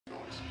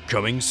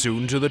Coming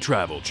soon to the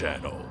Travel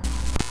Channel.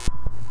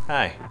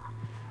 Hi,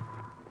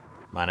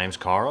 my name's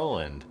Carl,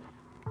 and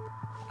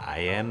I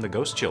am the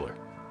Ghost Chiller.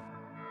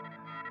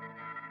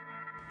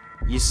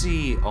 You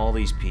see all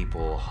these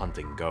people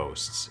hunting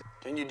ghosts.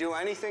 Can you do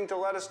anything to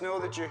let us know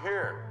that you're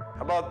here?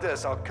 How about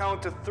this? I'll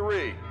count to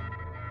 3.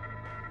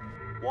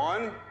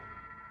 1,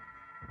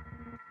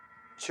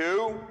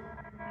 2,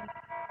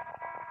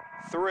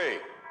 3.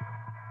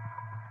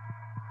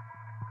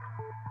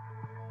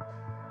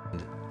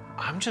 And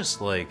I'm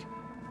just like,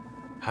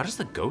 how does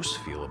the ghost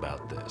feel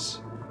about this?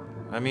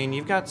 I mean,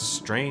 you've got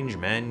strange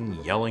men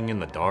yelling in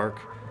the dark.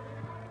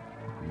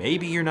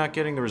 Maybe you're not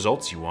getting the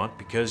results you want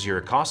because you're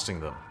accosting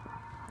them.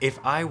 If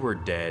I were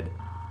dead,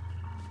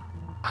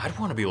 I'd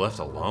want to be left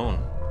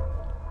alone.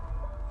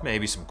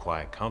 Maybe some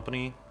quiet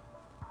company.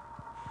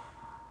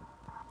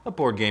 A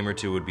board game or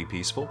two would be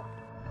peaceful.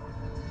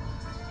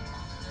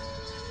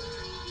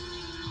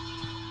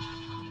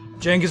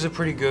 Jenga is a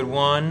pretty good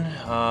one.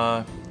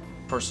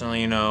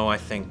 Personally, I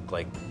think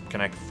like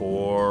Connect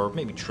 4,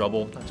 maybe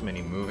Trouble. Not too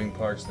many moving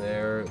parts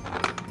there.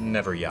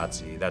 Never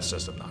Yahtzee, that's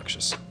just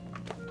obnoxious.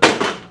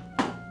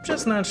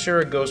 Just not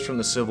sure a ghost from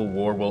the Civil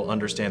War will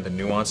understand the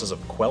nuances of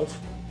Quelf.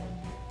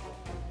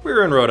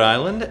 We're in Rhode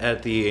Island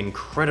at the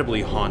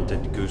incredibly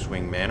haunted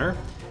Goosewing Manor.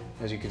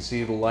 As you can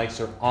see, the lights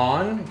are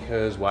on,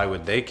 because why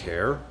would they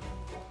care?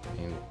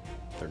 I mean,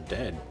 they're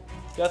dead.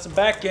 Got some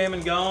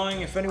backgammon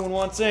going if anyone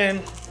wants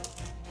in.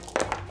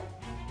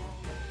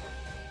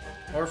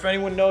 Or if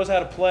anyone knows how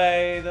to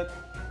play,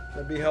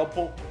 that'd be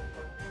helpful.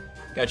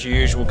 Got your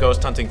usual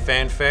ghost hunting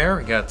fanfare.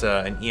 We got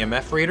an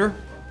EMF reader,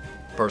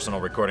 personal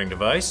recording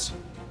device.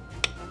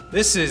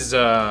 This is,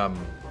 I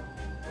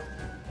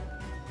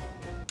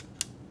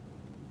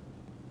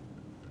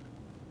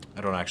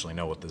don't actually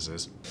know what this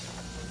is.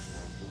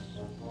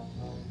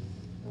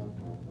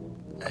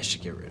 I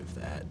should get rid of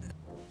that.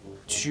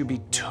 To be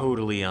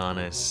totally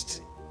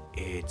honest,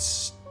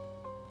 it's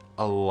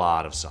a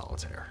lot of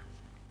solitaire.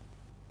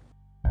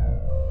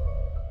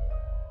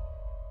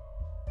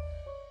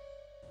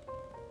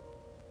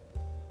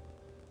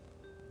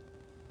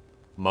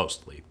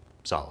 Mostly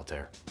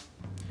solitaire.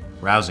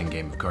 Rousing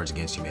game of Cards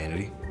Against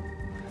Humanity.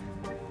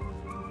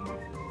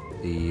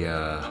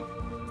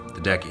 The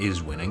deck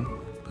is winning,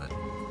 but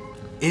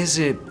is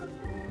it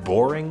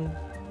boring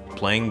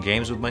playing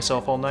games with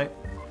myself all night?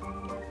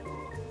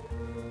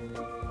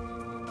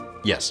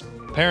 Yes.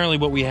 Apparently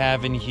what we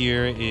have in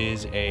here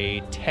is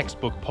a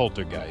textbook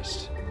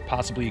poltergeist.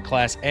 Possibly a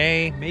Class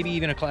A, maybe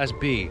even a Class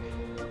B.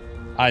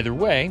 Either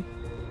way,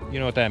 you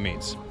know what that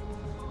means.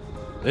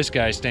 This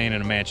guy's staying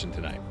in a mansion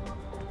tonight.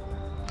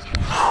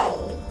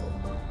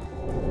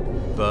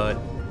 But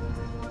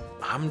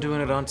I'm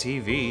doing it on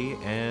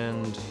TV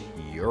and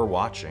you're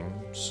watching,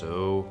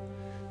 so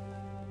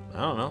I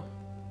don't know.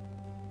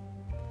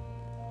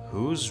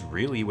 Who's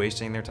really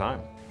wasting their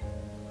time?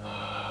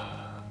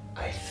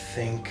 I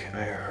think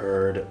I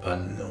heard a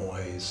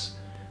noise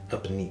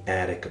up in the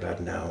attic about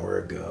an hour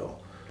ago.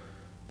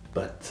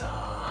 But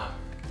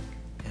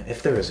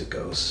if there is a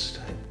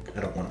ghost, I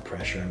don't want to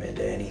pressure him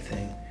into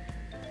anything.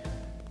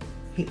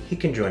 He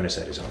can join us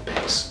at his own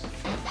pace.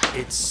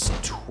 It's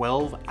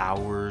 12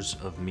 hours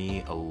of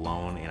me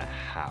alone in a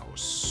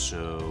house,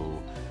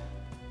 so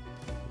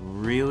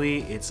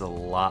really it's a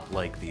lot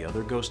like the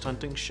other ghost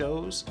hunting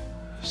shows.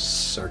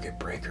 Circuit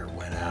breaker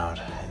went out,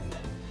 and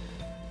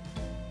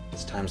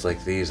it's times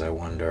like these I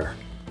wonder,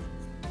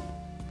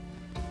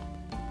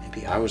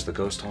 maybe I was the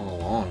ghost all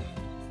along.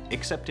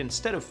 Except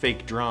instead of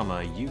fake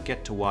drama, you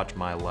get to watch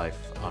my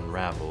life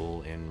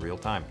unravel in real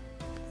time.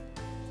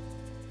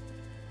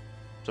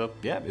 So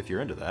yeah, if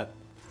you're into that.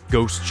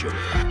 Ghost Chiller.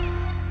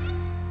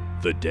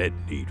 The dead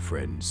need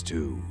friends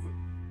too.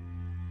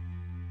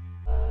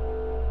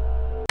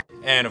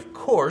 And of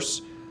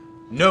course,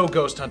 no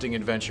ghost hunting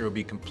adventure would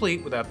be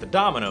complete without the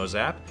Domino's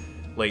app.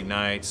 Late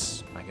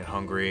nights, I get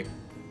hungry,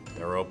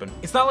 they're open.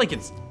 It's not like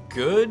it's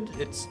good,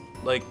 it's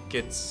like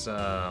it's